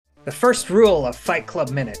The first rule of Fight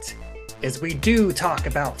Club Minute is we do talk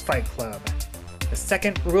about Fight Club. The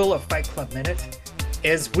second rule of Fight Club Minute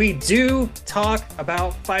is we do talk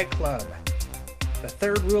about Fight Club. The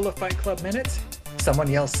third rule of Fight Club Minute, someone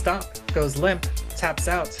yells stop, goes limp, taps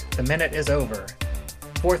out, the minute is over.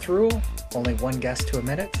 Fourth rule, only one guest to a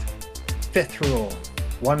minute. Fifth rule,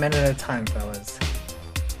 1 minute at a time, fellas.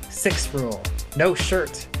 Sixth rule, no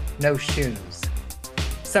shirt, no shoes.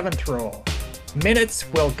 Seventh rule, minutes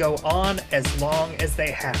will go on as long as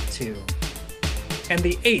they have to. And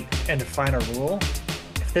the eighth and final rule,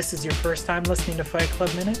 if this is your first time listening to Fight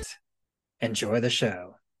Club Minute, enjoy the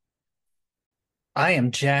show. I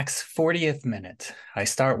am Jack's 40th minute. I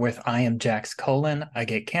start with I am Jack's colon, I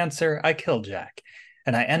get cancer, I kill Jack.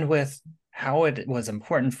 And I end with how it was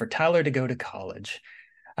important for Tyler to go to college.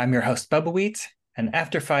 I'm your host, Bubba Wheat, and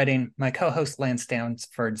after fighting, my co-host Lance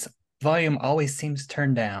Stansford's volume always seems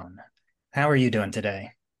turned down. How are you doing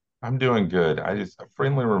today? I'm doing good. A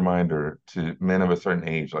friendly reminder to men of a certain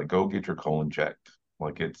age, like go get your colon checked.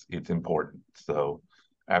 Like it's important. So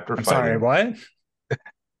after I'm sorry, fighting, what?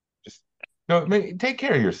 just no, take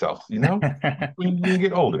care of yourself, when you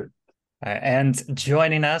get older. And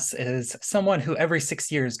joining us is someone who every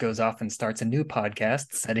 6 years goes off and starts a new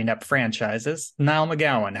podcast, setting up franchises. Niall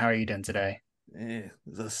McGowan, how are you doing today? There's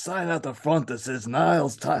a sign out the front that says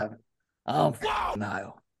Niall's time. I'm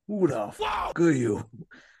Niall. Who the are you?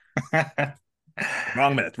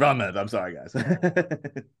 Wrong minute. I'm sorry, guys.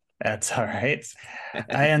 That's all right.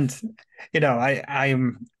 And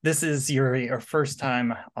I'm this is your first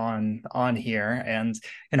time on here. And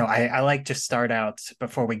I like to start out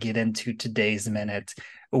before we get into today's minute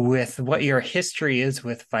with what your history is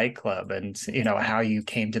with Fight Club and how you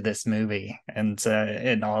came to this movie and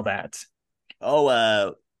all that.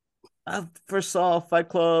 I first saw Fight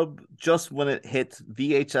Club just when it hit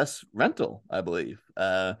VHS rental, I believe.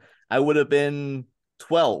 I would have been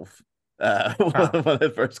 12 when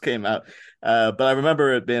it first came out. But I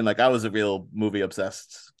remember it being like I was a real movie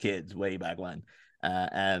obsessed kid way back when.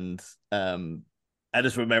 And I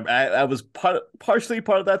just remember I was partially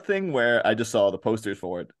part of that thing where I just saw the posters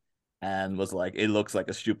for it and was like, it looks like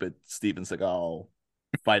a stupid Steven Seagal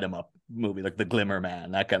fight 'em up movie, like The Glimmer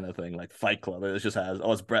Man, that kind of thing, like Fight Club. It just has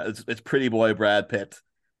it's Pretty Boy Brad Pitt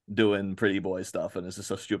doing pretty boy stuff, and it's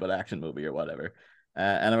just a stupid action movie or whatever.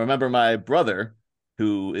 And I remember my brother,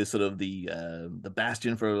 who is sort of the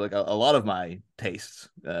bastion for like a lot of my tastes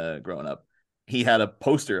growing up. He had a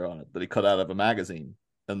poster on it that he cut out of a magazine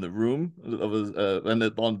in the room of his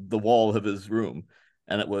on the wall of his room,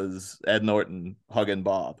 and it was Ed Norton hugging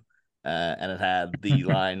Bob, and it had the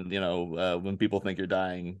line, when people think you're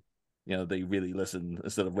dying, they really listen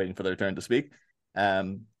instead of waiting for their turn to speak.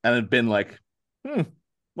 And it'd been like,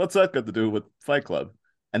 what's that got to do with Fight Club?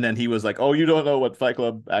 And then he was like, oh, you don't know what Fight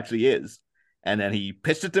Club actually is. And then he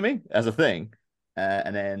pitched it to me as a thing.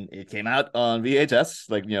 And then it came out on VHS,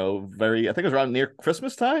 like, I think it was around near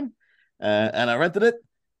Christmas time. And I rented it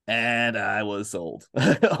and I was sold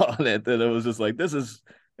on it. And it was just like, this is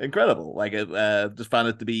incredible. Like, it just found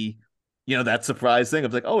it to be, that surprise thing. I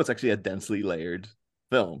was like, oh, it's actually a densely layered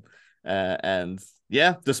film. And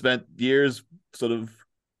yeah, just spent years sort of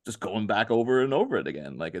just going back over and over it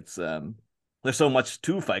again. Like there's so much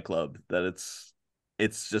to Fight Club that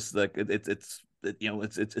it's just like it's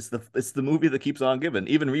the movie that keeps on giving.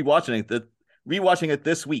 Even rewatching it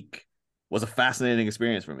this week was a fascinating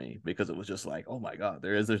experience for me because it was just like, oh my god,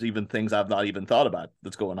 there's even things I've not even thought about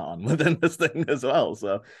that's going on within this thing as well.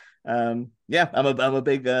 So yeah, I'm a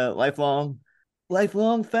big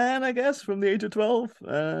lifelong fan, I guess, from the age of 12,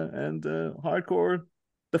 and hardcore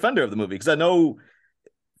defender of the movie, because I know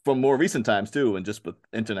from more recent times too, and just with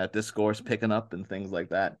internet discourse picking up and things like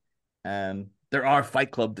that, and there are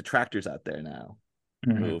Fight Club detractors out there now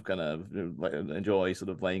who kind of enjoy sort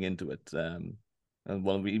of laying into it. And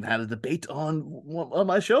we had a debate on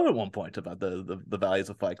my show at one point about the values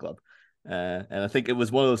of Fight Club, and I think it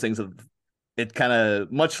was one of those things of it kind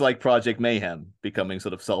of much like Project Mayhem becoming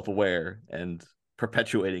sort of self-aware and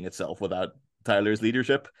perpetuating itself without Tyler's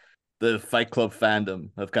leadership. The Fight Club fandom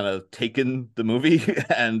have kind of taken the movie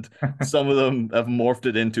and some of them have morphed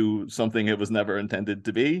it into something it was never intended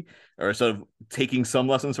to be, or sort of taking some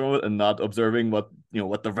lessons from it and not observing what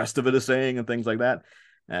the rest of it is saying and things like that,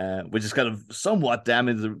 which is kind of somewhat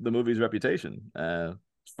damaged the movie's reputation,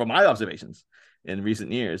 from my observations in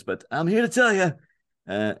recent years. But I'm here to tell you,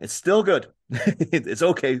 it's still good. It's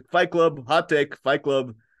okay. Fight Club, hot take, Fight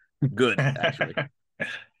Club, good, actually.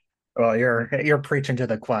 Well, you're preaching to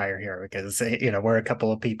the choir here because we're a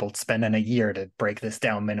couple of people spending a year to break this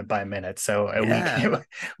down minute by minute. So Yeah.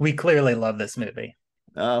 we clearly love this movie.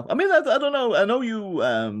 I mean, I don't know. I know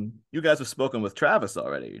you guys have spoken with Travis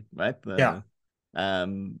already, right? Yeah.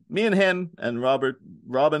 Me and him and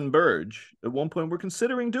Robin Burge at one point were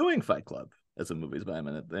considering doing Fight Club as a Movies by a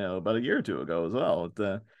Minute, about a year or two ago as well.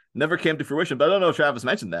 It never came to fruition, but I don't know if Travis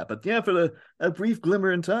mentioned that. But yeah, for a brief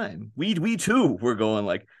glimmer in time, we too were going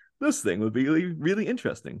like, this thing would be really, really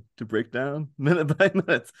interesting to break down minute by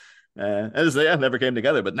minute. As I say, never came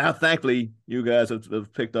together. But now, thankfully, you guys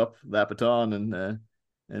have picked up that baton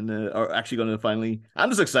and are actually going to finally. I'm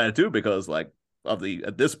just excited too because like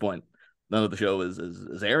at this point, none of the show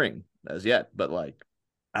is airing as yet. But like,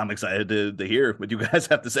 I'm excited to hear what you guys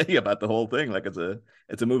have to say about the whole thing. Like,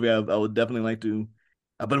 it's a movie I would definitely like to.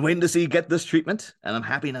 I've been waiting to see get this treatment, and I'm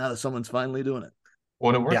happy now that someone's finally doing it.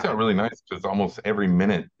 Well, it works Yeah. out really nice because almost every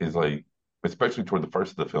minute is like, especially toward the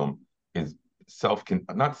first of the film, is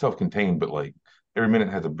not self-contained, but like every minute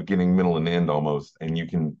has a beginning, middle, and end almost, and you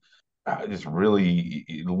can just really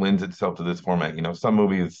it lends itself to this format. Some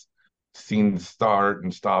movies scenes start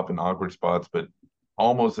and stop in awkward spots, but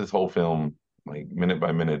almost this whole film, like minute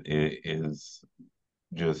by minute, is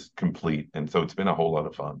just complete, and so it's been a whole lot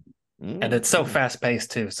of fun. And it's so Mm. fast paced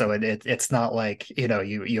too. So it's not like,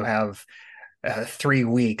 you have 3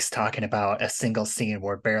 weeks talking about a single scene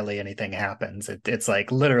where barely anything happens. It's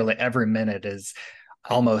like literally every minute is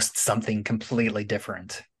almost something completely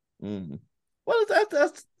different. Mm. Well,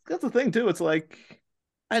 that's the thing too. It's like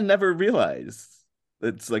I never realized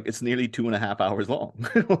it's nearly 2.5 hours long.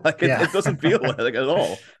 Like Yeah. it doesn't feel like at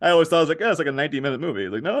all. I always thought it was like, yeah, it's like a 90-minute movie.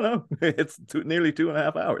 Like, no, it's nearly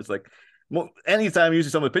 2.5 hours. Like, well, anytime usually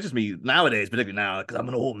someone pitches me nowadays, particularly now, because I'm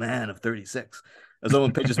an old man of 36. If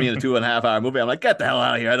someone pitches me in a 2.5 hour movie, I'm like, get the hell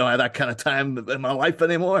out of here. I don't have that kind of time in my life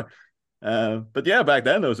anymore. But yeah, back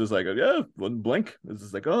then it was just like, yeah, wouldn't blink. It was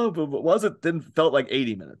just like, oh, but what was it? Didn't felt like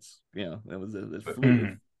 80 minutes.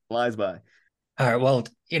 It flies by. All right. Well,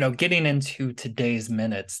 getting into today's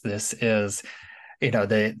minutes, this is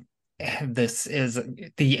the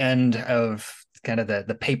end of kind of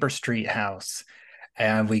the Paper Street house,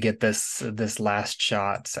 and we get this last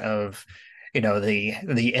shot of,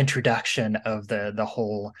 the introduction of the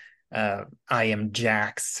whole I am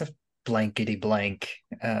Jack's blankety blank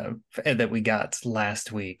that we got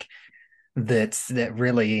last week. That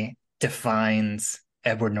really defines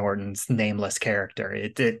Edward Norton's nameless character.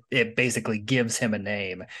 It basically gives him a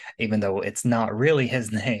name, even though it's not really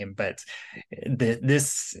his name. But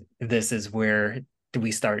this is where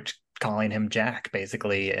we start calling him Jack,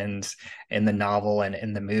 basically. And in the novel and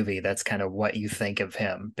in the movie, that's kind of what you think of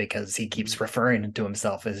him, because he keeps referring to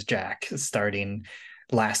himself as Jack, starting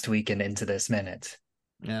last week and into this minute.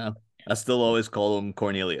 Yeah. I still always call him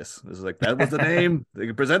Cornelius. It's like that was the name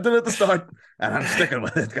they presented at the start, and I'm sticking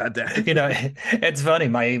with it. God damn. It's funny.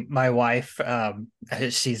 My wife,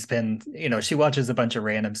 she's been, she watches a bunch of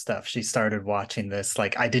random stuff. She started watching this,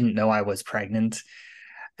 like, I didn't know I was pregnant,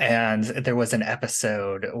 and there was an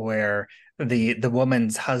episode where the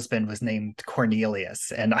woman's husband was named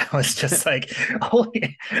Cornelius, and I was just like,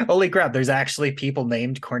 holy crap! There's actually people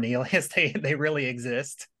named Cornelius. They really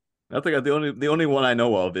exist. I think the only one I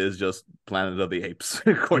know of is just Planet of the Apes,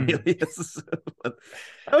 Cornelius. I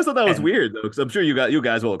always thought that was weird though, because I'm sure you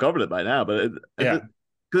guys will have covered it by now. But Yeah.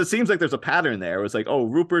 because it seems like there's a pattern there. It's like, oh,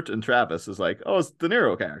 Rupert and Travis is like, oh, it's De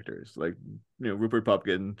Niro characters, like Rupert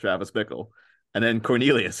Pupkin, Travis Bickle, and then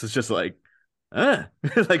Cornelius is just like,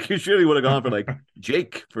 like you surely would have gone for like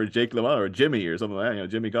Jake LaMotta or Jimmy or something like that,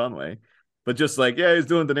 Jimmy Conway. But just like, yeah, he's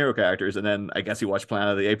doing De Niro characters, and then I guess he watched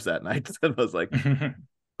Planet of the Apes that night and was like.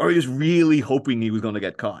 Or he was really hoping he was going to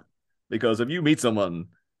get caught. Because if you meet someone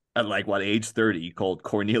at like age 30 called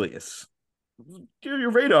Cornelius, your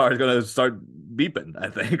radar is going to start beeping. I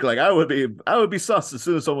think like I would be sus as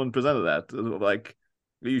soon as someone presented that. Like,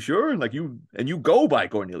 are you sure? Like you go by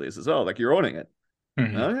Cornelius as well. Like you're owning it.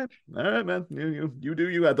 Mhm. All right, man. You do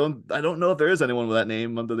you. I don't know if there is anyone with that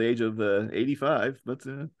name under the age of 85, but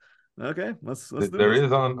okay, let's do There this.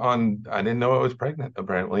 is on. I didn't know I was pregnant.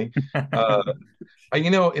 Apparently, uh,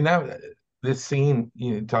 in that this scene,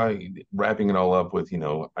 wrapping it all up with,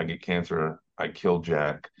 I get cancer, I kill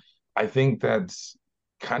Jack. I think that's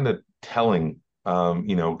kind of telling,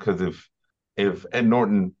 because if Ed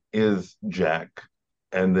Norton is Jack,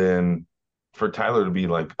 and then for Tyler to be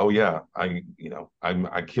like, oh yeah, I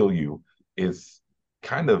kill you, is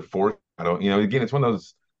kind of forced. I don't, again, it's one of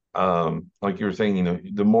those, like you were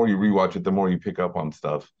saying, the more you rewatch it, the more you pick up on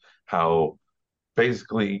stuff. How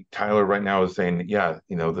basically Tyler right now is saying, yeah,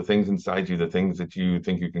 the things inside you, the things that you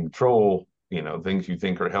think you can control, things you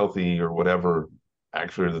think are healthy or whatever,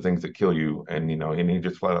 actually are the things that kill you. And and he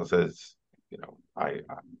just flat out says, I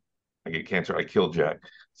get cancer, I killed Jack.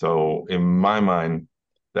 So in my mind,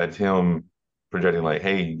 that's him projecting like,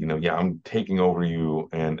 hey, yeah, I'm taking over you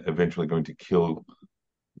and eventually going to kill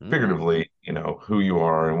Mm. figuratively, who you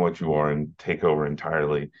are and what you are and take over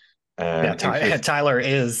entirely. Yeah, And it's just, Tyler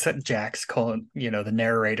is Jack's colon, the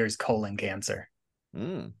narrator's colon cancer.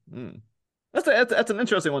 Mm. Mm. That's an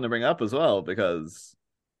interesting one to bring up as well because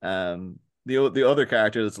the other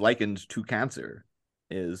character that's likened to cancer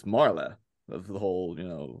is Marla of the whole,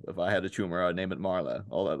 if I had a tumor, I'd name it Marla,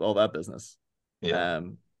 all that business. yeah.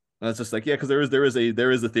 And it's just like, yeah, because there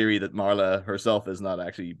is a theory that Marla herself is not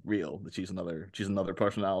actually real, that she's another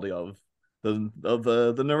personality of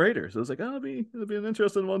the narrator. So it's like, oh, it'd be an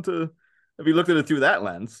interesting one to, if you looked at it through that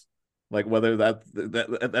lens, like whether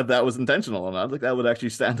that was intentional or not, like that would actually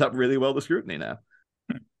stand up really well to scrutiny now.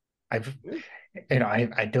 I've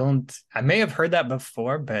I don't, I may have heard that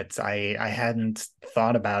before, but I hadn't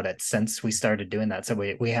thought about it since we started doing that. So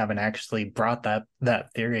we haven't actually brought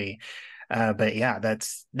that theory. But yeah,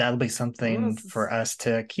 that'll be Well, something for us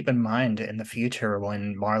to keep in mind in the future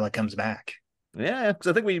when Marla comes back. yeah, because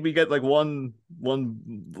I think we get like one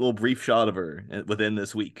little brief shot of her within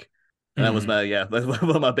this week, and that was Mhm. that's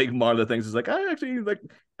one of my big Marla things. Is like I actually like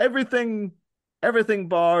everything, everything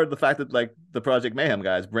bar the fact that like the Project Mayhem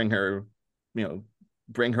guys you know,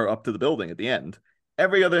 bring her up to the building at the end.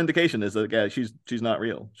 Every other indication is that yeah, she's not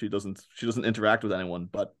real. She doesn't interact with anyone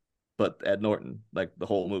but Ed Norton like the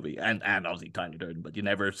whole movie, and obviously Tiny Durden, but you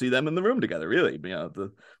never see them in the room together really. Not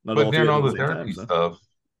But all three during of all them at the the same time. therapy So.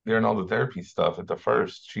 stuff, at the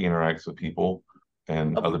first, she interacts with people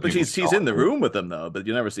and other But people she's she she's in talks the to. room with them though, but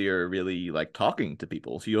you never see her really like talking to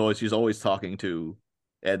people. She's always talking to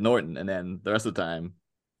Ed Norton, and then the rest of the time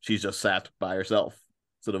she's just sat by herself,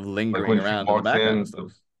 sort of Like lingering when she around in the walks background and in,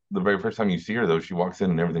 stuff. the very first time you see her, though, she walks in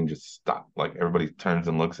and everything just stops. Like everybody turns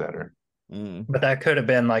and looks at her. Mm. But that could have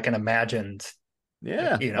been like an imagined,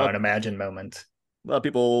 Yeah, an imagined moment. a lot of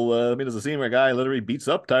people. There's a scene where a guy literally beats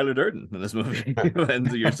up Tyler Durden in this movie, and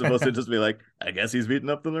you're supposed to just be like, I guess he's beating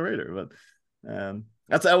up the narrator.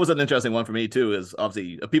 But that was an interesting one for me too. Is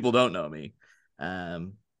obviously if people don't know me,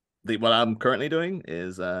 um, what I'm currently doing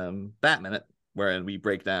is Batminute, wherein we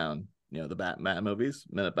break down the Batman movies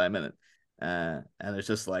minute by minute, and it's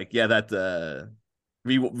just like yeah that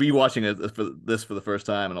rewatching it for the first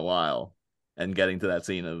time in a while, and getting to that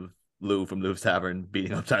scene of Lou from Lou's Tavern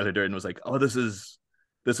beating up Tyler Durden was like, oh, this is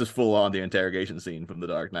full on the interrogation scene from The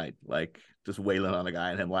Dark Knight, like just wailing on a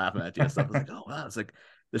guy and him laughing at you and stuff. I was like, oh wow, it's like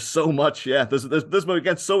there's so much. Yeah, this movie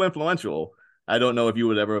gets so influential. I don't know if you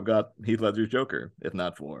would ever have got Heath Ledger's Joker if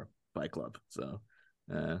not for Fight Club. So,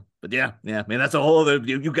 but yeah, I mean that's a whole other.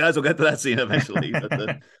 You guys will get to that scene eventually.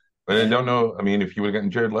 But I don't know. I mean, if you would have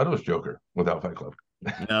gotten Jared Leto's Joker without Fight Club,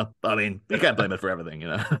 no, I mean you can't blame it for everything,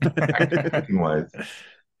 acting wise.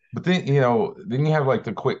 But then, then you have like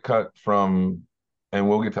the quick cut from, and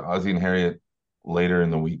we'll get to Ozzy and Harriet later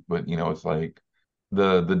in the week, but it's like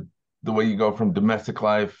the the way you go from domestic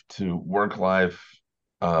life to work life,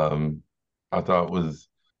 um, I thought was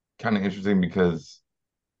kind of interesting because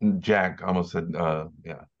Jack I almost said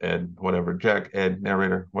yeah, Ed, whatever, Jack, Ed,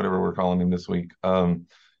 narrator, whatever we're calling him this week.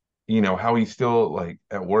 How he's still like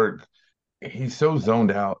at work, he's so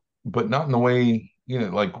zoned out, but not in the way,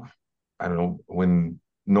 like I don't know, when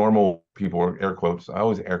normal people are air quotes. I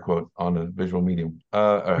always air quote on a visual medium,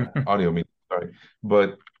 audio medium, sorry.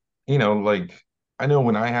 But, like I know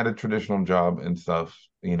when I had a traditional job and stuff,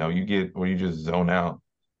 you get where you just zone out.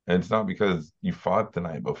 And it's not because you fought the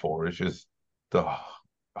night before. It's just the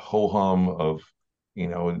whole hum of,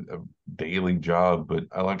 a daily job. But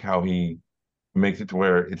I like how he makes it to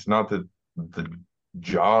where it's not that the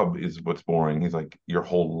job is what's boring. He's like, your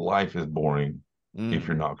whole life is boring if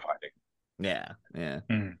you're Mm, not fighting. yeah.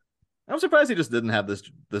 Mm. I'm surprised he just didn't have this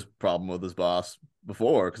problem with his boss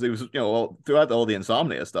before, because he was, throughout all the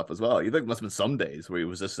insomnia stuff as well. You think there must have been some days where he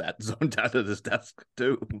was just sat zoned out at his desk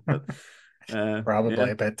too. But yeah.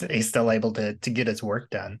 Probably, but he's still able to get his work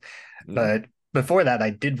done. Mm. But before that, I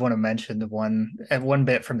did want to mention the one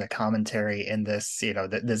bit from the commentary in this,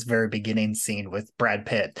 this very beginning scene with Brad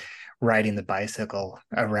Pitt riding the bicycle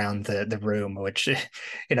around the room, which,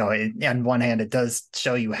 on one hand, it does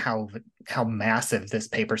show you how massive this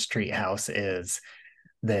Paper Street house is,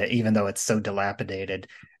 that even though it's so dilapidated,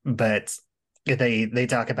 but they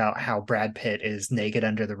talk about how Brad Pitt is naked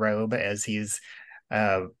under the robe as he's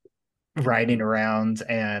uh riding around.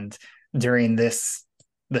 And during the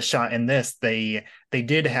shot in this, they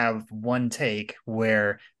did have one take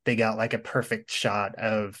where they got like a perfect shot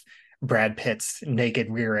of Brad Pitt's naked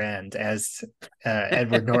rear end as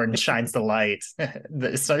Edward Norton shines the light,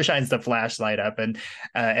 shines the flashlight up, and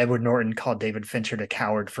Edward Norton called David Fincher a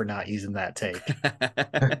coward for not using that take.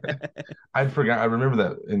 I'd forgot. I remember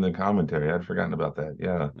that in the commentary. I'd forgotten about that.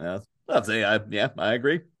 Yeah. Yeah, I'd say I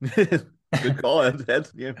agree. Good call, Ed.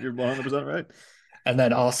 Yeah, you're 100% right. And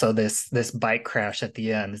then also this bike crash at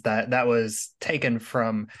the end that was taken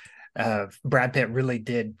from Brad Pitt really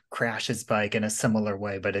did crash his bike in a similar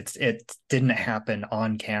way, but it didn't happen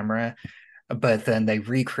on camera. But then they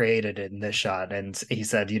recreated it in this shot, and he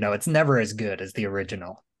said, it's never as good as the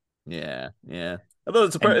original. Yeah. Although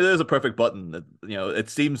it is a perfect button that it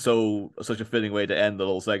seems such a fitting way to end the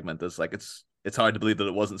little segment. It's like it's hard to believe that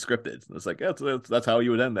it wasn't scripted. It's like that's how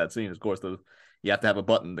you would end that scene. Of course, you have to have a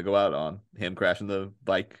button to go out on. Him crashing the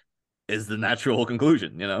bike is the natural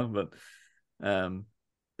conclusion, But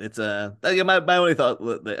it's my only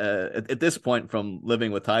thought at this point from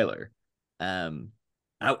living with Tyler,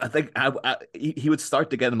 I think he would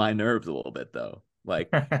start to get in my nerves a little bit though,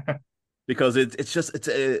 like. Because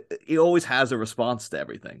he always has a response to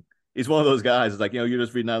everything. He's one of those guys. It's like, you're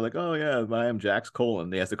just reading out like, oh yeah, I am Jax Colin.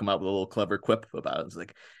 He has to come out with a little clever quip about it. It's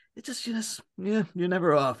like, you're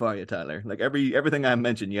never off, are you, Tyler? Like everything I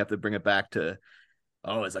mentioned, you have to bring it back to,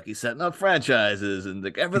 oh, it's like he's setting up franchises and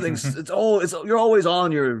like everything's, you're always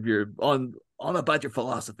on you're on about your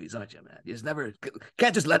philosophies, aren't you, man? You just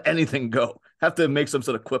can't just let anything go. Have to make some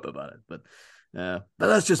sort of quip about it. But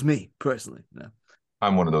that's just me personally. No.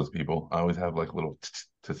 I'm one of those people. I always have like little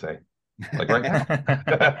to say, like right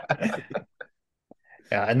now.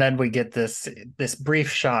 Yeah, and then we get this brief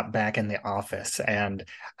shot back in the office, and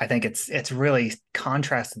I think it's really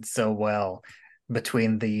contrasted so well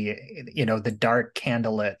between the the dark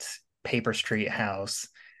candlelit Paper Street house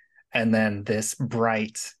and then this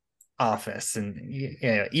bright office, and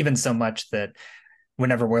even so much that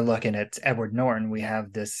whenever we're looking at Edward Norton, we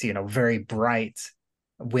have this very bright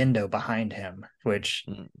window behind him, which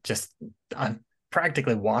just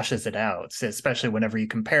practically washes it out, especially whenever you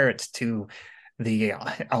compare it to the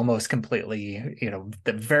almost completely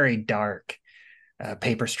the very dark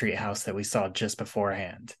Paper Street house that we saw just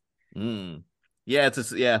beforehand. Yeah,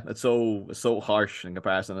 it's so harsh in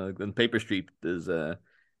comparison, and Paper Street is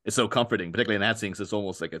it's so comforting, particularly in that scene, because it's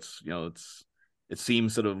almost like it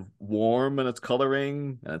seems sort of warm in its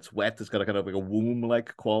coloring, and it's wet. It's got a kind of like a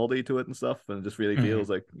womb-like quality to it and stuff, and it just really feels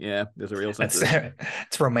like, there's a real sense.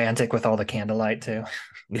 It's romantic with all the candlelight too.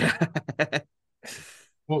 Yeah.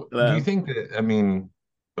 Well, do you think that? I mean,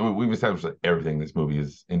 we've established that everything in this movie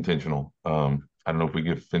is intentional. I don't know if we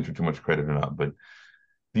give Fincher too much credit or not, but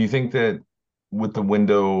do you think that with the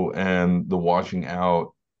window and the washing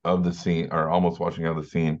out of the scene, or almost washing out of the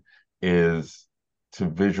scene, is to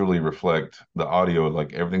visually reflect the audio,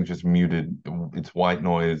 like everything's just muted, it's white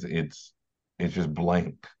noise, it's just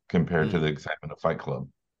blank compared to the excitement of Fight Club?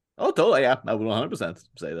 Oh, totally. Yeah, I would 100%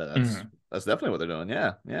 say that. That's definitely what they're doing.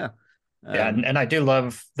 Yeah. And I do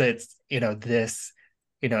love that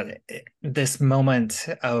this moment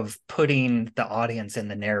of putting the audience in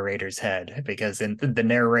the narrator's head, because the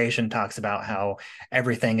narration talks about how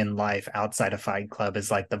everything in life outside of Fight Club is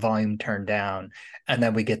like the volume turned down, and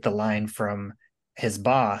then we get the line from his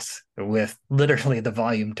boss with literally the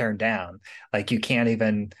volume turned down. Like, you can't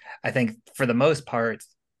even, I think for the most part,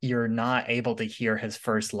 you're not able to hear his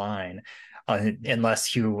first line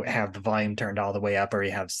unless you have the volume turned all the way up or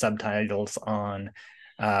you have subtitles on.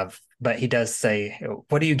 But he does say,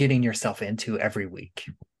 what are you getting yourself into every week?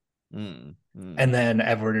 And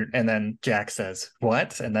then Jack says,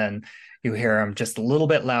 what? And then you hear him just a little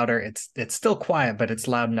bit louder. It's still quiet, but it's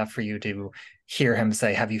loud enough for you to hear him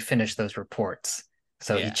say, have you finished those reports?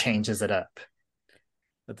 So he changes it up.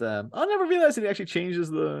 But I never realized that he actually changes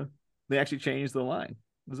they actually changed the line.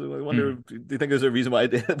 So I wonder, do you think there's a reason why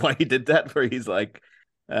he did that? Where he's like,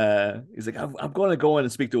 I'm going to go in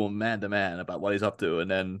and speak to him man to man about what he's up to, and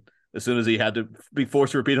then as soon as he had to be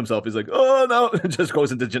forced to repeat himself, he's like, oh no, it just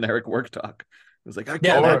goes into generic work talk. It's like,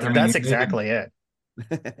 that's exactly it.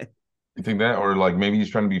 You think that, or like maybe he's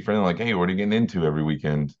trying to be friendly, like, hey, what are you getting into every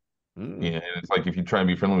weekend? Yeah, and it's like if you try and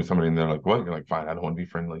be friendly with somebody and they're like, what? You're like, fine, I don't want to be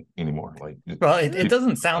friendly anymore. Like, well, it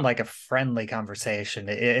doesn't sound like a friendly conversation.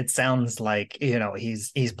 It sounds like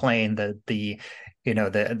he's playing the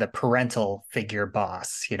parental figure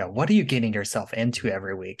boss. What are you getting yourself into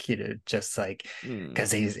every week? Just like,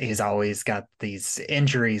 because he's always got these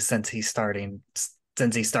injuries since he started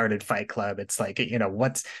Fight Club. It's like,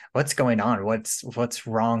 what's going on? What's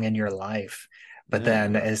wrong in your life? But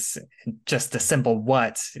then it's just a simple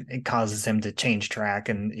what, it causes him to change track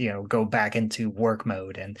and go back into work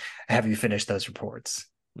mode and have you finish those reports.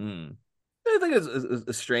 Yeah, I think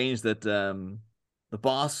it's strange that the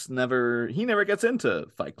boss never gets into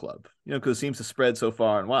Fight Club, because it seems to spread so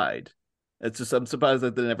far and wide. It's just I'm surprised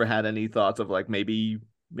that they never had any thoughts of like maybe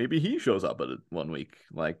he shows up at it one week.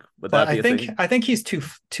 Like, would But that be a thing? I think he's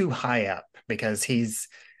too high up because he's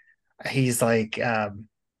like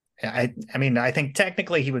I mean, I think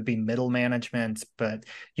technically he would be middle management, but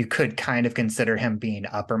you could kind of consider him being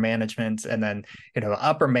upper management. And then,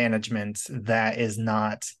 upper management, that is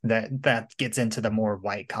not that gets into the more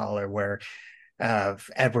white collar where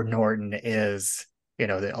Edward Norton is,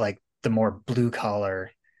 like the more blue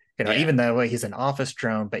collar, Yeah. even though he's an office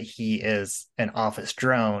drone, but he is an office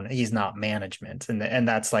drone. He's not management. And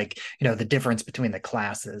that's like, the difference between the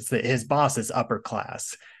classes. His boss is upper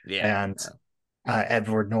class. Yeah. And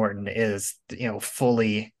Edward Norton is,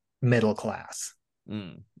 fully middle class.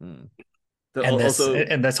 Mm, mm.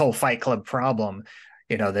 And this whole Fight Club problem,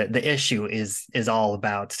 the issue is all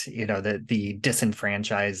about, the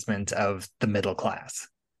disenfranchisement of the middle class.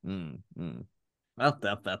 Well,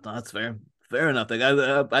 that's fair enough. Like,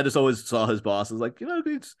 I just always saw his boss as like,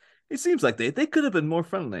 it seems like they could have been more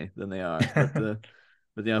friendly than they are,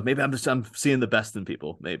 but maybe I'm seeing the best in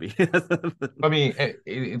people. Maybe. I mean,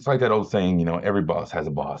 it's like that old saying, every boss has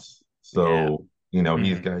a boss. So, you got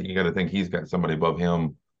to think he's got somebody above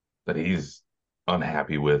him that he's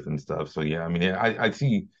unhappy with and stuff. So yeah, I mean, I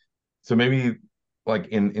see. So maybe like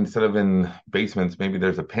instead of in basements, maybe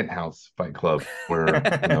there's a penthouse Fight Club where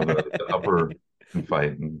the upper can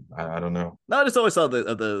fight. And I don't know. No, I just always thought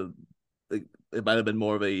it might have been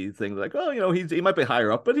more of a thing like, oh, he might be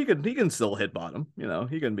higher up, but he can still hit bottom.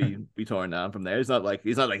 He can be torn down from there. He's not like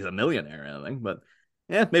he's a millionaire or anything, but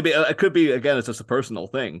yeah, maybe it could be again. It's just a personal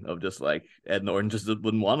thing of just like Ed Norton just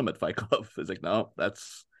wouldn't want him at Fight Club. It's like, no,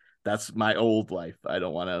 that's my old life. I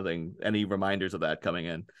don't want any reminders of that coming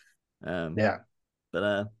in. Yeah,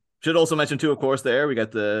 but should also mention too, of course, there we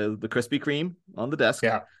got the Krispy Kreme on the desk.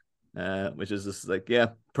 Yeah. Which is just like,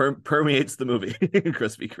 permeates the movie.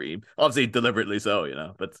 Krispy Kreme, obviously deliberately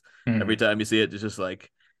so, but every time you see it, it's just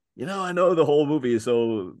like, I know the whole movie is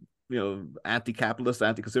so, anti-capitalist,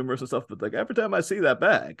 anti-consumerist and stuff, but like every time I see that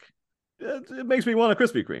bag, it makes me want a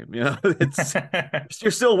Krispy Kreme. It's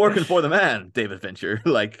you're still working for the man, David Fincher.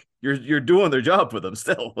 Like you're doing their job for them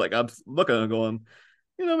still. Like I'm looking and going,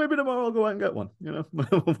 maybe tomorrow I'll go out and get one.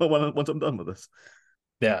 Once I'm done with this.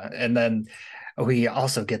 Yeah, and then we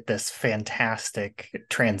also get this fantastic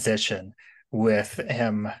transition with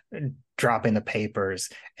him dropping the papers,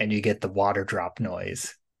 and you get the water drop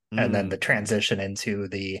noise, and then the transition into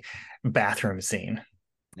the bathroom scene.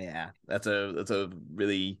 Yeah, that's a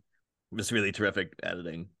really terrific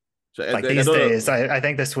editing. So, like these days, I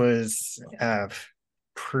think this was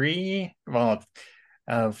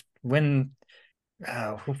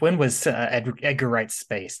when was Edgar Wright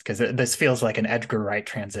spaced? Because this feels like an Edgar Wright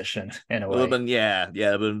transition in a way. It would have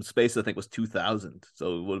been, but Space I think was 2000,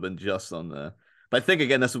 so it would have been just on the. But I think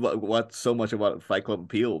again, this is what so much of what Fight Club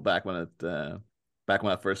appealed back when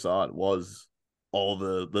I first saw it was all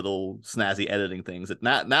the little snazzy editing things that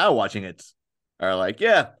now watching it are like,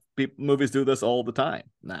 movies do this all the time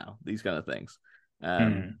now, these kind of things.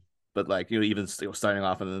 But like, even starting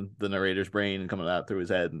off in the narrator's brain and coming out through his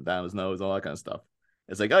head and down his nose and all that kind of stuff.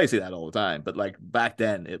 It's like, you see that all the time. But like back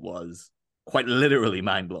then it was quite literally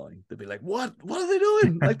mind blowing. They'd be like, what are they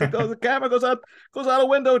doing? Like the camera goes out a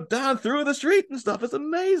window down through the street and stuff. It's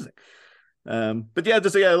amazing. But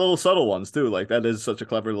just little subtle ones too. Like that is such a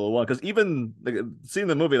clever little one. Because even like, seen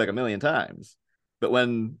the movie like a million times, but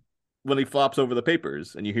when he flops over the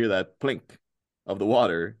papers and you hear that plink of the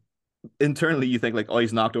water, internally you think like, oh,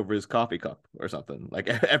 he's knocked over his coffee cup or something. Like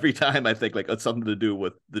every time I think like it's something to do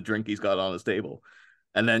with the drink he's got on his table,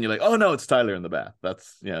 and then you're like, oh no, it's Tyler in the bath.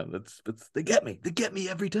 That's they get me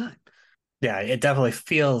every time. Yeah, it definitely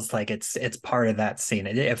feels like it's part of that scene.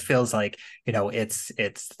 It feels like it's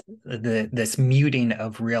this muting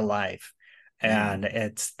of real life, and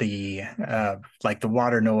it's the like the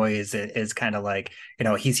water noise is kind of like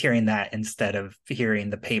he's hearing that instead of hearing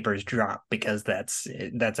the papers drop, because that's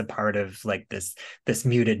a part of like this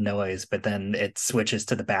muted noise. But then it switches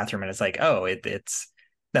to the bathroom and it's like, oh, it's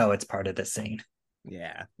part of the scene.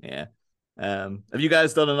 Yeah. Have you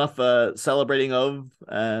guys done enough celebrating of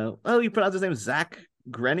you pronounce his name Zach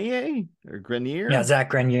Grenier or Grenier? Yeah,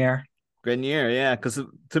 Zach Grenier. Yeah, because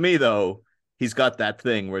to me though, he's got that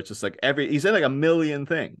thing where it's just like he's in like a million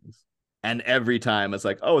things, and every time it's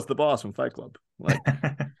like, oh, it's the boss from Fight Club. Like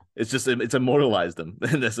it's immortalized him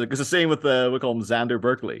in this. It's the same with we call him Xander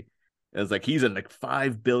Berkeley. It's like he's in like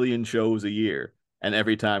 5 billion shows a year, and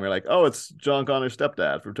every time you're like, oh, it's John Connor's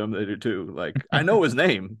stepdad from Terminator 2. Like I know his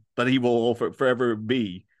name, but he will forever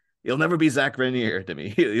be He'll never be Zach Rainier to me.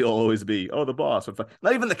 He'll always be the boss from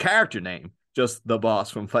not even the character name, just the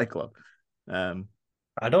boss from Fight Club.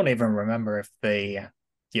 I don't even remember if they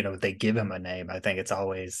give him a name. I think it's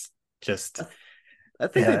always just. I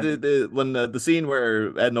think they did when the scene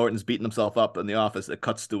where Ed Norton's beating himself up in the office, it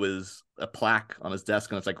cuts to a plaque on his desk,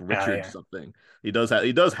 and it's like Richard something. He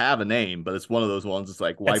does have a name, but it's one of those ones. It's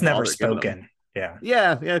like why it's never spoken.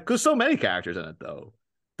 Yeah. Because so many characters in it though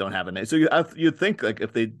don't have a name. So you'd think like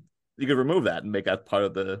if you could remove that and make that part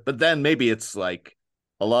of the. But then maybe it's like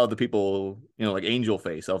a lot of the people, like Angel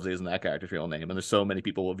Face obviously isn't that character's real name, and there's so many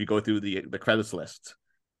people. If you go through the credits list,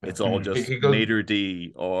 it's all just Mater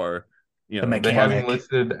D or. They have him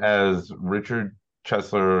listed as Richard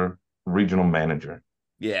Chesler, regional manager.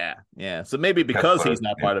 Yeah. So maybe because he's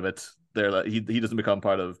not part of it, he doesn't become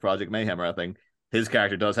part of Project Mayhem or anything. His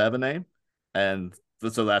character does have a name, and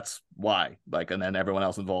so that's why. Like, and then everyone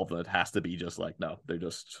else involved in it has to be just like, no, they're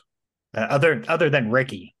just other than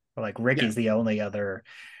Ricky. Like Ricky's the only other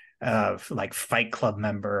like Fight Club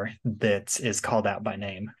member that is called out by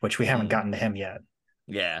name, which we haven't gotten to him yet.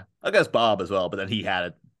 Yeah, I guess Bob as well, but then he had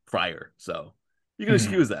it prior, so you can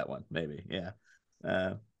excuse that one maybe.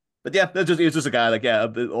 But yeah, it's just a guy like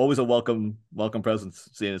always a welcome presence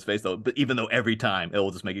seeing his face though. But even though every time it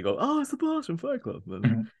will just make you go, oh, it's the boss from Fight Club.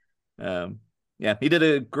 He did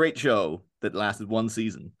a great show that lasted one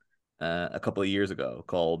season a couple of years ago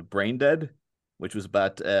called Brain Dead, which was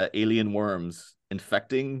about alien worms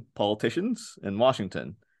infecting politicians in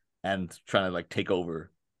Washington and trying to like take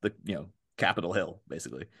over the Capitol Hill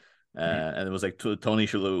basically. And it was like Tony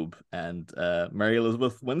Shalhoub and Mary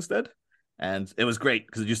Elizabeth Winstead, and it was great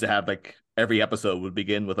because it used to have like every episode would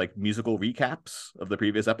begin with like musical recaps of the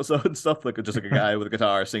previous episode and stuff, like just like a guy with a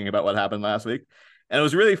guitar singing about what happened last week, and it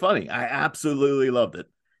was really funny. I absolutely loved it,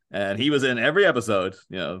 and he was in every episode.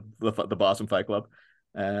 The boss from Fight Club,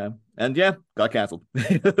 and got canceled.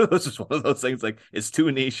 It was just one of those things like it's too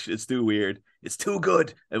niche, it's too weird, it's too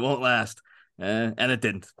good, it won't last. And it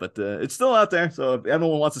didn't, but it's still out there. So if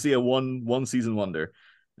anyone wants to see a one season wonder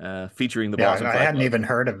featuring the boss, I hadn't even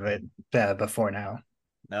heard of it before now.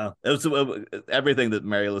 No, it was everything that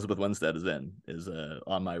Mary Elizabeth Winstead is in is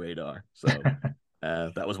on my radar. So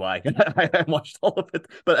that was why I watched all of it.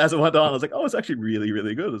 But as it went on, I was like, oh, it's actually really,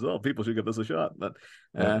 really good as well. People should give this a shot. But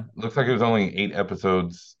looks like it was only 8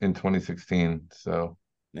 episodes in 2016. So.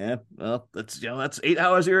 Yeah, well, that's 8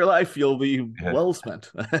 hours of your life you'll be well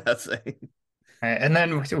spent. I'd say. And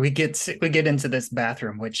then we get into this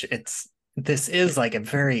bathroom, which this is like a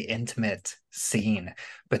very intimate scene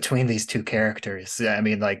between these two characters. I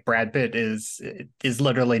mean, like Brad Pitt is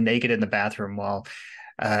literally naked in the bathroom while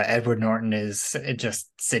Edward Norton is just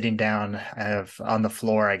sitting down on the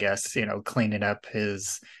floor, I guess, cleaning up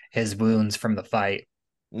his wounds from the fight.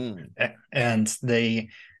 And they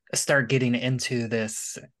start getting into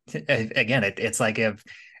this again. It's like if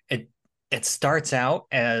it starts out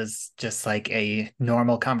as just like a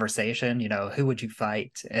normal conversation, who would you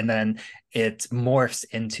fight? And then it morphs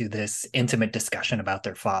into this intimate discussion about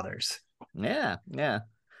their fathers. Yeah.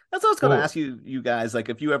 That's what I was going to ask you guys, like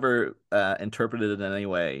if you ever interpreted it in any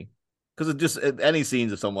way, because it just any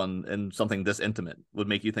scenes of someone in something this intimate would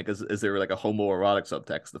make you think, is there like a homoerotic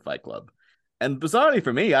subtext to Fight Club? And bizarrely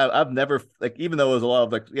for me, I've never, like, even though it was a lot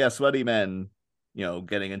of like, sweaty men,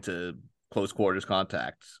 getting into close quarters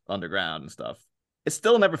contact underground and stuff, it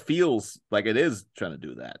still never feels like it is trying to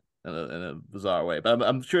do that in a bizarre way. But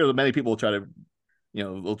I'm sure that many people try to,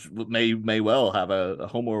 may well have a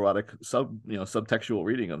homoerotic subtextual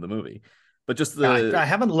reading of the movie. But just I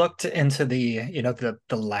haven't looked into the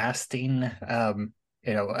lasting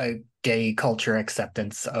gay culture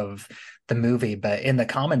acceptance of the movie, but in the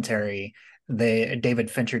commentary, David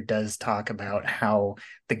Fincher does talk about how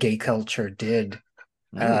the gay culture did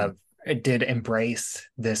embrace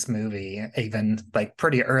this movie even like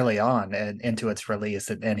pretty early on into its release,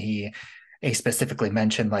 and he specifically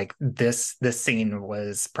mentioned like this scene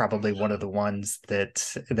was probably one of the ones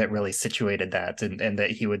that really situated that, and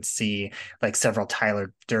that he would see like several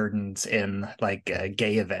Tyler Durdens in like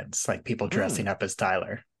gay events, like people dressing up as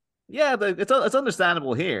Tyler. Yeah, but it's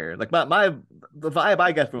understandable here. Like the vibe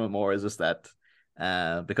I get from it more is just that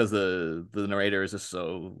because the narrator is just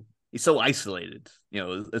he's so isolated.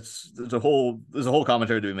 There's a whole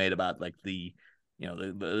commentary to be made about like the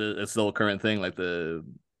it's still a current thing, like this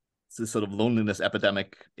sort of loneliness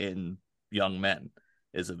epidemic in young men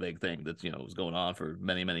is a big thing that was going on for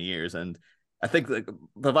many, many years. And I think the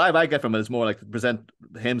vibe I get from it is more like to present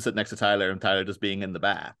him sitting next to Tyler and Tyler just being in the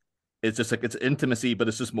bath. It's just like it's intimacy, but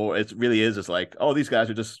it's just more. It really is just like, oh, these guys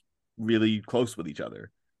are just really close with each other,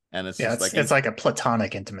 and it's just it's like a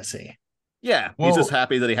platonic intimacy. Yeah, he's just Well,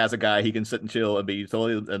 happy that he has a guy he can sit and chill and be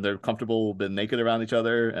totally, and they're comfortable being naked around each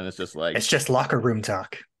other, and it's just like, It's just locker room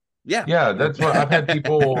talk. yeah, yeah, that's what I've had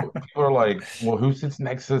people are like, well, who sits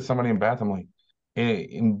next to somebody in bath? I'm like,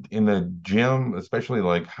 in the gym, especially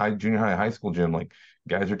like junior high, high school gym, like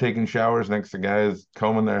guys are taking showers next to guys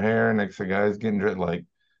combing their hair, next to guys getting dressed. Like,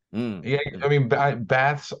 mm. yeah, I mean,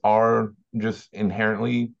 baths are just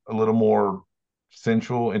inherently a little more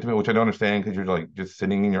sensual, intimate, which I don't understand because you're like just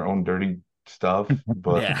sitting in your own dirty stuff.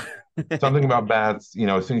 But Yeah. something about baths,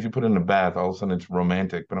 as soon as you put in a bath, all of a sudden it's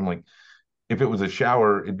romantic. But I'm like, if it was a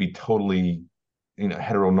shower, it'd be totally,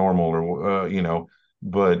 heteronormal or,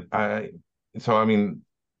 but so I mean,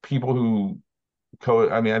 people who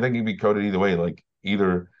code, I mean, I think it'd be coded either way, like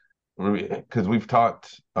either, because we've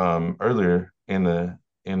talked earlier in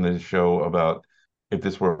the show about if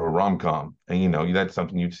this were a rom-com, and that's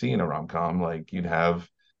something you'd see in a rom-com, like you'd have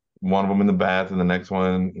one of them in the bath and the next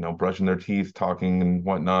one, brushing their teeth, talking and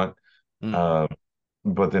whatnot. Mm. Uh,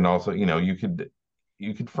 but then also, you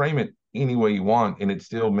could frame it any way you want, and it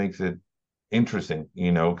still makes it interesting,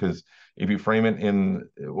 because if you frame it in,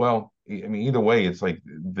 well, I mean, either way, it's like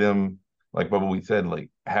them, like Bubba we said, like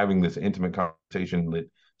having this intimate conversation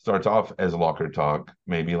that starts off as locker talk,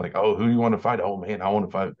 maybe like, oh, who do you want to fight? Oh man, I want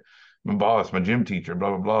to fight my boss, my gym teacher, blah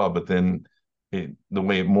blah blah. But then the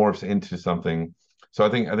way it morphs into something. So I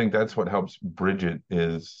think that's what helps bridge it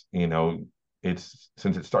is, it's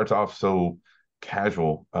since it starts off so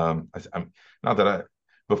casual. I'm not that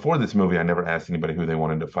before this movie, I never asked anybody who they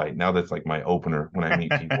wanted to fight. Now that's like my opener when I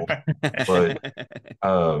meet people. But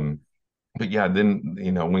um, but yeah, then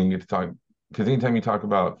when you get to talk, because anytime you talk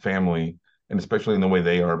about family, and especially in the way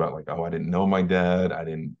they are about like, oh, I didn't know my dad, I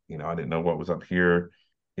didn't know what was up here.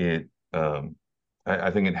 It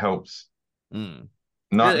I think it helps Mm.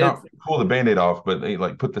 not It, not pull the band-aid off, but they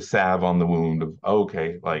like put the salve on the wound of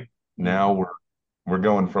okay, like now mm. we're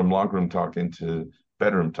going from locker room talk into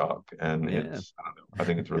bedroom talk, and Yeah. I don't know, I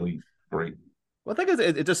think it's really great. Well, I think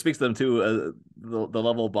it just speaks to them too, the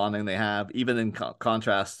level of bonding they have, even in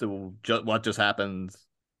contrast to what just happened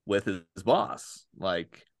with his boss.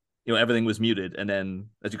 Like, everything was muted, and then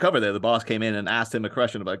as you cover there, the boss came in and asked him a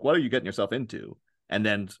question about like, what are you getting yourself into? And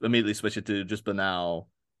then immediately switch it to just banal,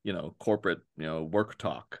 corporate, work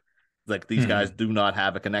talk. Like these guys do not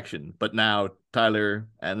have a connection, but now Tyler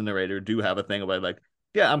and the narrator do have a thing about like,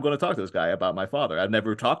 yeah, I'm going to talk to this guy about my father. I've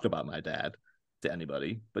never talked about my dad to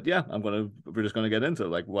anybody, but yeah, we're just gonna get into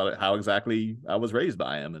like how exactly I was raised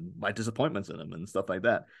by him and my disappointments in him and stuff like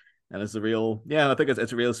that. And it's a real, yeah, I think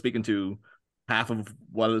it's real speaking to half of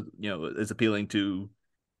what is appealing to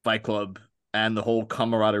Fight Club and the whole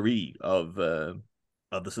camaraderie of the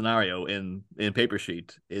scenario in Paper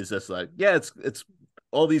Sheet is just like, yeah, it's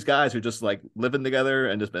all these guys who just like living together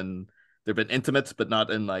and they've been intimate, but not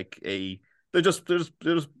in like they're just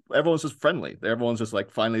everyone's just friendly. Everyone's just like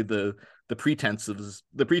finally the pretenses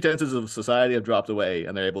of society have dropped away,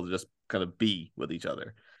 and they're able to just kind of be with each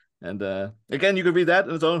other. And again, you could read that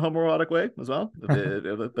in its own homoerotic way as well.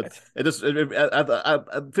 But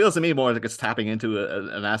it feels to me more like it's tapping into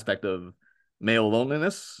an aspect of male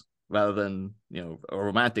loneliness rather than a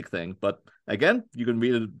romantic thing. But again, you can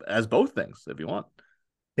read it as both things if you want.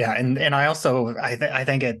 Yeah, and I also I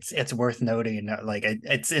think it's worth noting, like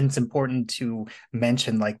it's important to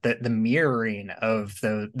mention like the mirroring of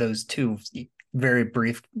those two very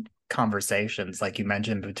brief conversations, like you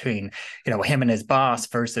mentioned, between him and his boss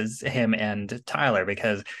versus him and Tyler,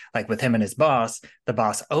 because like with him and his boss, the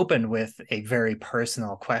boss opened with a very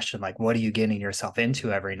personal question, like what are you getting yourself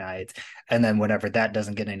into every night? And then whenever that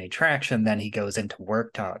doesn't get any traction, then he goes into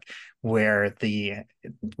work talk, where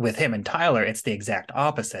with him and Tyler, it's the exact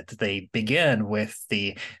opposite. They begin with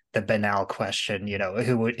the banal question,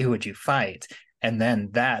 who would you fight? And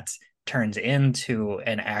then that turns into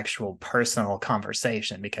an actual personal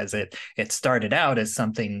conversation, because it started out as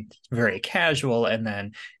something very casual, and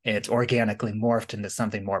then it's organically morphed into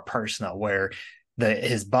something more personal, where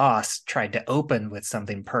his boss tried to open with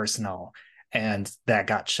something personal, and that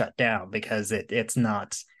got shut down because that's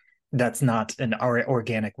not an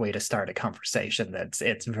organic way to start a conversation.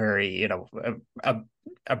 It's very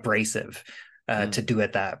abrasive to do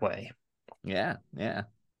it that way. Yeah,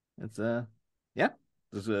 it's yeah,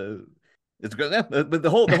 it's good. Yeah, but the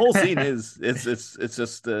whole scene is it's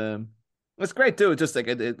just it's great too. It's just like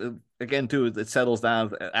it again too. It settles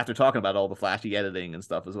down after talking about all the flashy editing and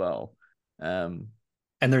stuff as well. And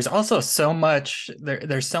there's also so much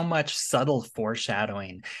there's so much subtle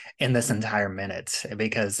foreshadowing in this entire minute,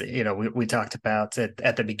 because we talked about it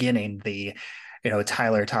at the beginning, the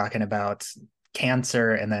Tyler talking about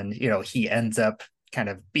cancer, and then he ends up kind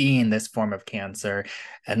of being this form of cancer,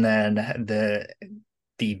 and then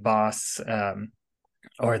the boss,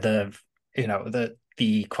 or the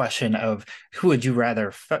question of who would you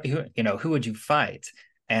rather who would you fight,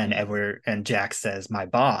 and Edward and Jack says my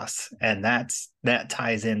boss, and that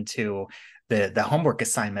ties into the homework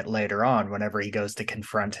assignment later on whenever he goes to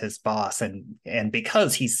confront his boss, and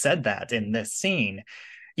because he said that in this scene,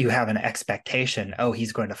 you have an expectation, oh,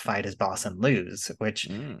 he's going to fight his boss and lose, which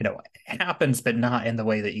happens, but not in the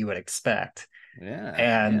way that you would expect.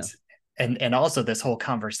 And also this whole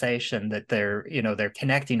conversation that they're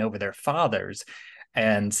connecting over their fathers,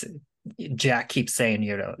 and Jack keeps saying,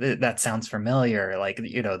 that sounds familiar, like,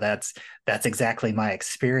 that's exactly my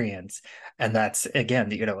experience. And that's, again,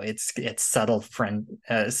 it's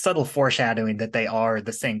subtle foreshadowing that they are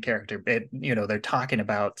the same character. They're talking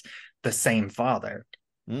about the same father,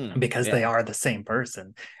 because they are the same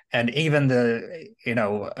person. And even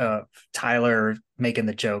Tyler making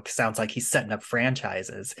the joke sounds like he's setting up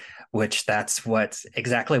franchises, which that's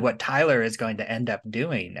exactly what Tyler is going to end up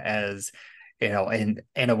doing, as in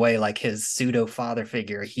a way, like his pseudo father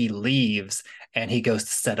figure, he leaves and he goes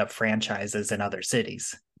to set up franchises in other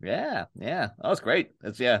cities. Yeah, that was great.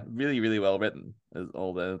 It's really, really well written.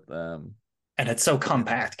 All the and it's so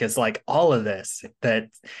compact, because like all of this, that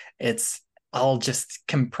it's all just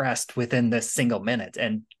compressed within this single minute.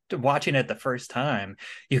 And watching it the first time,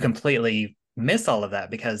 you completely miss all of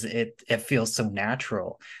that because it feels so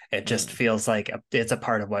natural. It just feels like it's a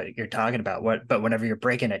part of what you're talking about. But whenever you're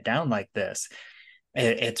breaking it down like this,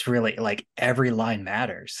 it's really like every line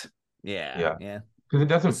matters. Yeah. Because it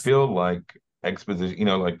doesn't feel like exposition.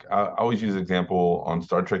 Like I always use example on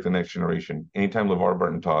Star Trek: The Next Generation. Anytime LeVar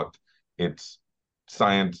Burton talked, it's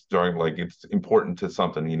science, like it's important to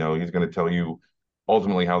something. He's going to tell you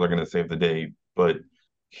ultimately how they're going to save the day. But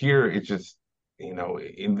here it's just,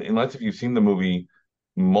 unless if you've seen the movie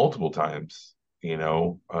multiple times,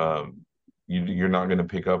 you're not going to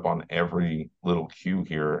pick up on every little cue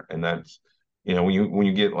here. And that's, when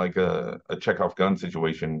you get like a Chekhov gun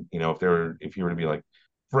situation, if you were to be like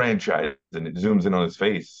franchise and it zooms in on his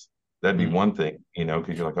face, that'd be one thing,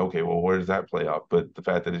 because you're like, okay, well, where does that play out? But the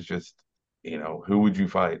fact that it's just, who would you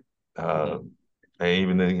fight? And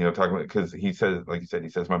even then, talking about, because he says, like you said, he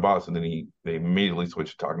says my boss, and then they immediately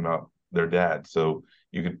switch to talking about their dad. So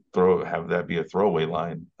you could have that be a throwaway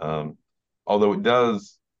line. Although it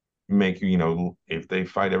does make you, if they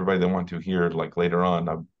fight everybody they want to here, like later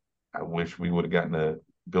on, I wish we would have gotten a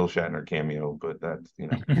Bill Shatner cameo, but that's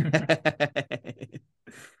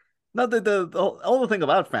No, the whole thing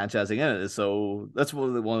about franchising in it is that's one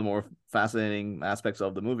of the more fascinating aspects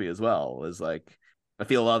of the movie as well. Is like, I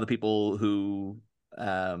feel a lot of the people who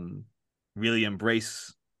really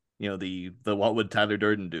embrace the what would Tyler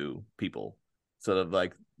Durden do people, sort of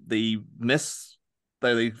like they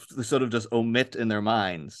sort of just omit in their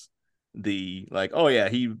minds the like, oh yeah,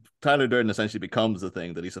 Tyler Durden essentially becomes the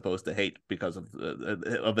thing that he's supposed to hate because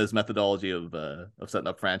of his methodology of setting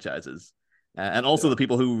up franchises. And also the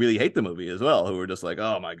people who really hate the movie as well, who are just like,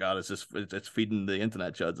 oh my God, it's feeding the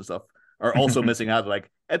internet chuds and stuff, are also missing out.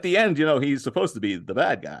 Like at the end, he's supposed to be the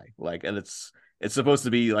bad guy. Like, and it's supposed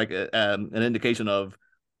to be like an indication of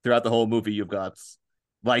throughout the whole movie, you've got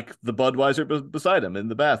like the Budweiser beside him in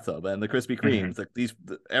the bathtub and the Krispy Kremes. Like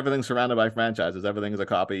everything's surrounded by franchises. Everything is a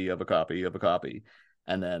copy of a copy of a copy.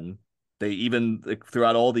 And then they even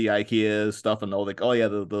throughout all the IKEA stuff and all like, oh yeah,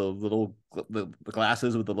 the little the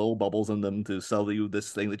glasses with the little bubbles in them to sell you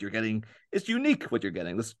this thing that you're getting. It's unique what you're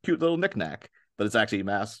getting, this cute little knickknack, but it's actually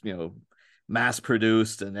mass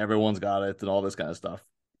produced and everyone's got it and all this kind of stuff.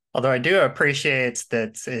 Although I do appreciate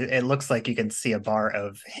that it looks like you can see a bar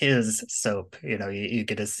of his soap. You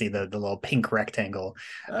get to see the little pink rectangle.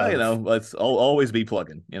 Let's always be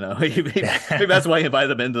plugging. Maybe that's why he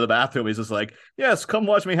invited him into the bathroom. He's just like, yes, come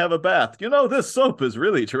watch me have a bath. This soap is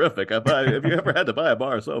really terrific. If you ever had to buy a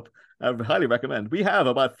bar of soap, I would highly recommend. We have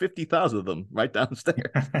about 50,000 of them right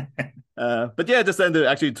downstairs. But yeah, just then to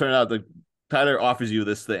actually turn out that Tyler offers you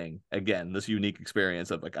this thing again, this unique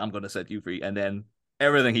experience of like, I'm going to set you free, and then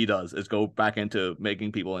everything he does is go back into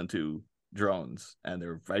making people into drones, and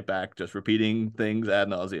they're right back just repeating things ad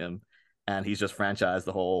nauseum, and he's just franchised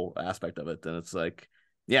the whole aspect of it. And it's like,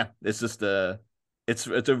 yeah, it's just all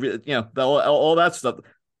that stuff.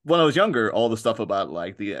 When I was younger, all the stuff about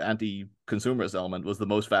like the anti-consumerist element was the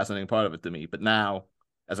most fascinating part of it to me. But now,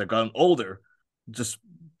 as I've gotten older, just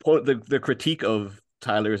put the critique of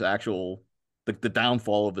Tyler's actual the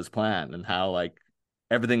downfall of his plan and how like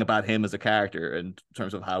everything about him as a character in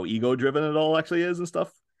terms of how ego driven it all actually is and stuff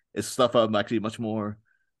is stuff I'm actually much more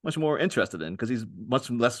interested in, because he's much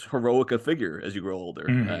less heroic a figure as you grow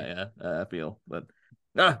older. I feel, but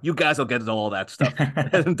You guys will get all that stuff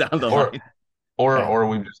down the Or line. or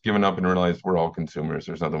we've just given up and realized we're all consumers.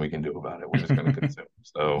 There's nothing we can do about it. We're just going to consume.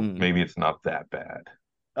 So Mm. maybe it's not that bad.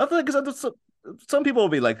 I think because some people will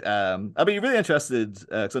be like, I'll be really interested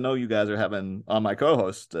because I know you guys are having on my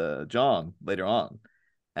co-host John later on,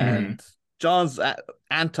 Mhm. and John's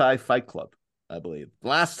anti-Fight Club, I believe.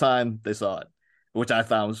 Last time they saw it, which I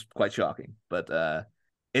found was quite shocking, but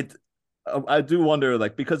it I do wonder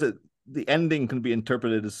like because the ending can be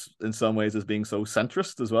interpreted as in some ways as being so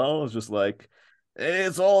centrist as well. It's just like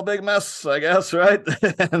it's all a big mess, I guess, right?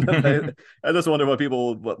 And I just wonder what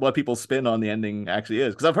people spin on the ending actually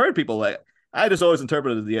is because I've heard people like I just always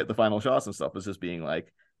interpreted the final shots and stuff as just being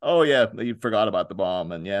like, oh yeah, you forgot about the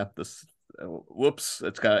bomb, and yeah, this whoops,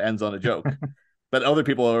 it kind of ends on a joke. But other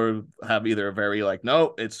people have either a very like,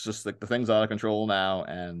 no, it's just like the thing's out of control now,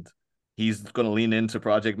 and he's going to lean into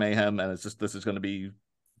Project Mayhem, and it's just this is going to be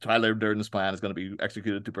Tyler Durden's plan is going to be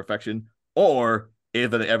executed to perfection, or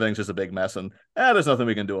if everything's just a big mess and there's nothing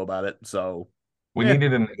we can do about it. So We yeah,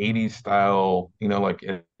 needed an 80s style, like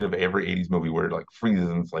of every 80s movie where it like freezes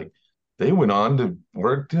and it's like they went on to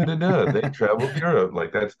work they traveled Europe.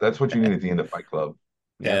 Like that's what you need at the end of Fight Club.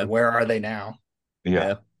 Yeah, yeah, where are they now? Yeah.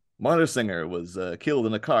 yeah. Martyr Singer was killed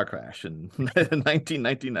in a car crash in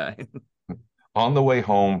 1999. On the way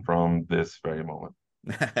home from this very moment.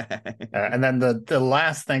 And then the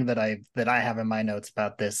last thing that I have in my notes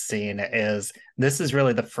about this scene is this is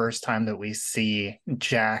really the first time that we see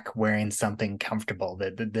Jack wearing something comfortable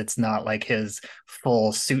that's not like his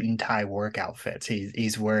full suit and tie work outfit.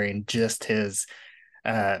 He's wearing just his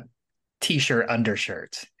uh t-shirt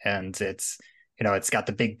undershirt, and it's got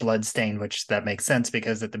the big blood stain, which that makes sense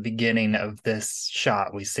because at the beginning of this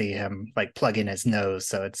shot we see him like plugging his nose,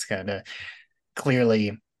 so it's kind of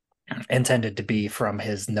clearly intended to be from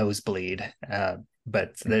his nosebleed.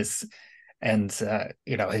 But this, and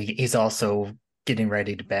he's also getting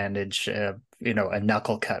ready to bandage, a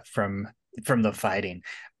knuckle cut from the fighting.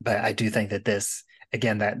 But I do think that this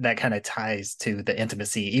again that kind of ties to the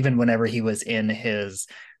intimacy. Even whenever he was in his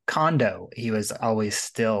condo, he was always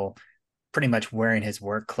still pretty much wearing his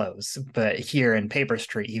work clothes. But here in Paper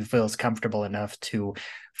Street, he feels comfortable enough to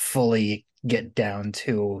fully get down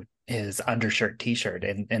to his undershirt t-shirt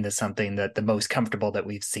and into something that the most comfortable that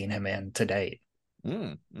we've seen him in to date.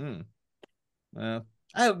 mm, mm.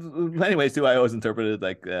 In many ways too, I always interpreted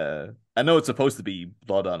like I know it's supposed to be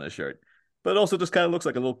blood on his shirt, but it also just kind of looks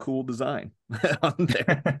like a little cool design on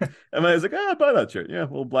there. And I was like, I buy that shirt. Yeah,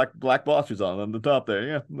 little black blotches on the top there.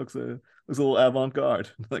 Yeah, looks a little avant-garde.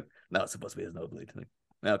 Like, no, it's supposed to be his nosebleed. Like,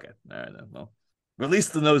 okay, all right, then. Well, release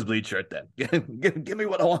the nosebleed shirt then. Give me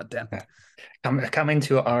what I want, then. Coming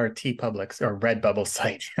to our TeePublic or Redbubble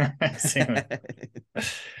site soon.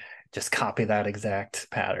 Just copy that exact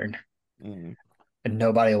pattern, Mm. and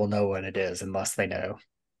nobody will know what it is unless they know.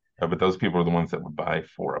 But those people are the ones that would buy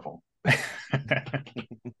 4 of them.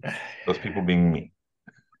 Those people being me.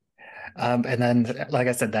 And then, like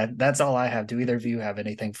I said, that's all I have. Do either of you have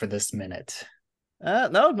anything for this minute?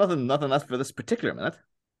 No, nothing else for this particular minute.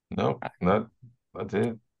 Nope, that's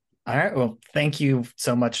it. All right. Well, thank you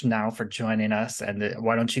so much now for joining us. And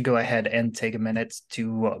why don't you go ahead and take a minute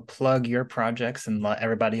to plug your projects and let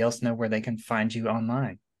everybody else know where they can find you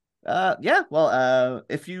online? Yeah, well,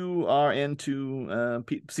 if you are into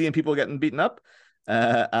seeing people getting beaten up,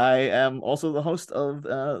 I am also the host of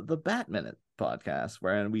the Bat Minute podcast,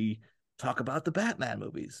 wherein we talk about the Batman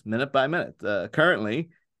movies minute by minute. Currently,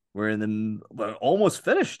 we're almost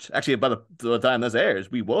finished. Actually, by the time this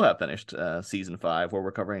airs, we will have finished season 5, where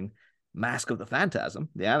we're covering Mask of the Phantasm,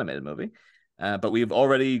 the animated movie. But we've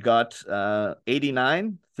already got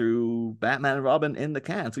 89 through Batman and Robin in the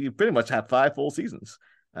can, so you pretty much have 5 full seasons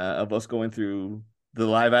of us going through the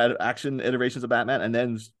live action iterations of Batman, and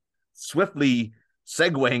then swiftly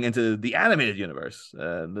segueing into the animated universe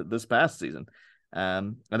this past season.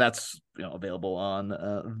 And that's available on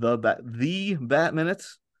the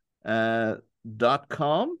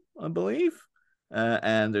batminute.com, I believe.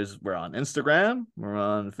 And we're on Instagram, we're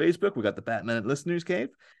on Facebook, we got the Batminute Listeners Cave,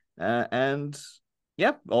 and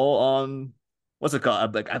yeah, all on what's it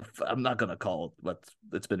called? I'm not gonna call it what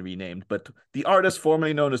it's been renamed, but the artist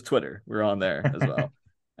formerly known as Twitter, we're on there as well.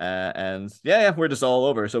 And yeah, we're just all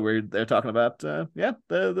over. So they're talking about the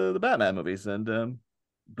Batman movies, and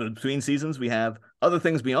between seasons we have Other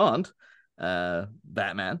Things Beyond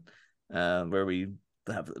Batman, where we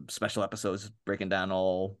have special episodes breaking down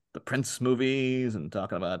all the Prince movies and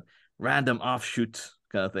talking about random offshoot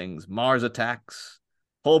kind of things, Mars Attacks,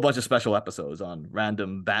 whole bunch of special episodes on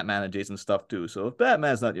random Batman adjacent stuff too. So if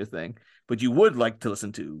Batman's not your thing, but you would like to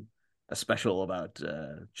listen to a special about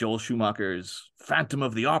Joel Schumacher's Phantom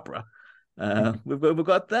of the Opera. We've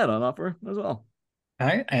got that on offer as well. All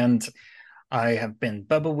right, and I have been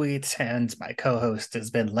Bubba Wheat, and my co-host has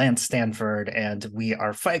been Lance Stanford, and we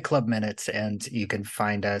are Fight Club Minute, and you can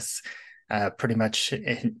find us pretty much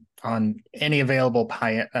on any available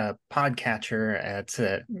podcatcher at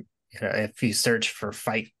if you search for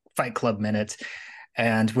Fight Club Minute.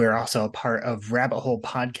 And we're also a part of Rabbit Hole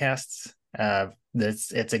Podcasts.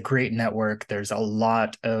 It's a great network. There's a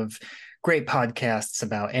lot of great podcasts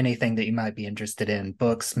about anything that you might be interested in: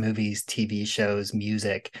 books, movies, TV shows,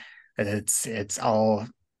 music. It's all,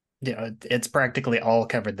 it's practically all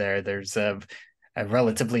covered there. There's a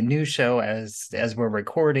relatively new show as we're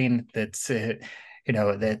recording that's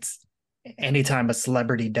that's anytime a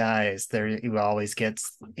celebrity dies, there you always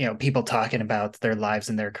gets people talking about their lives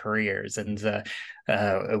and their careers. And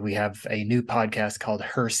we have a new podcast called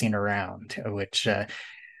Hearsing Around, which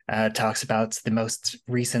talks about the most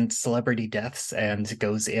recent celebrity deaths and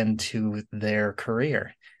goes into their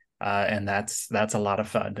career. And that's a lot of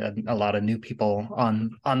fun, and a lot of new people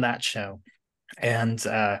on that show. And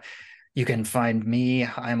you can find me.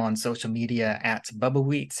 I'm on social media at Bubba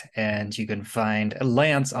Wheat, and you can find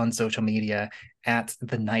Lance on social media at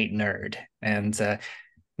The Night Nerd. And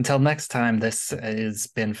until next time, this has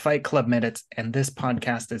been Fight Club Minute, and this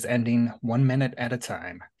podcast is ending 1 minute at a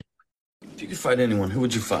time. If you could fight anyone, who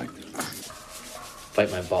would you fight?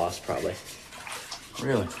 Fight my boss, probably.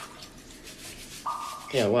 Really?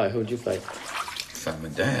 Yeah, why? Who would you fight? Fight my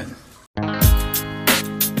dad.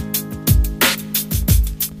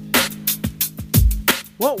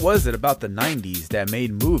 What was it about the 90s that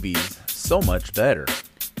made movies so much better?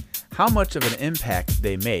 How much of an impact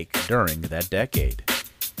they make during that decade?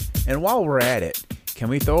 And while we're at it, can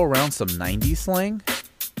we throw around some 90s slang?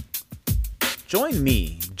 Join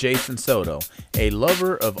me, Jason Soto, a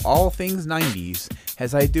lover of all things 90s,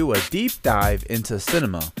 as I do a deep dive into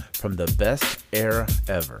cinema from the best era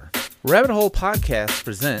ever. Rabbit Hole Podcasts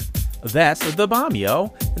present That's the Bomb,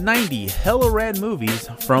 Yo! 90 hella rad movies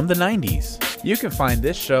from the 90s. You can find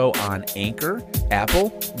this show on Anchor,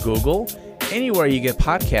 Apple, Google, anywhere you get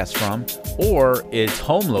podcasts from, or its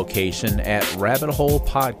home location at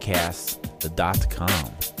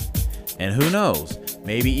rabbitholepodcasts.com. And who knows,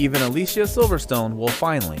 maybe even Alicia Silverstone will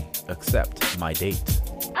finally accept my date.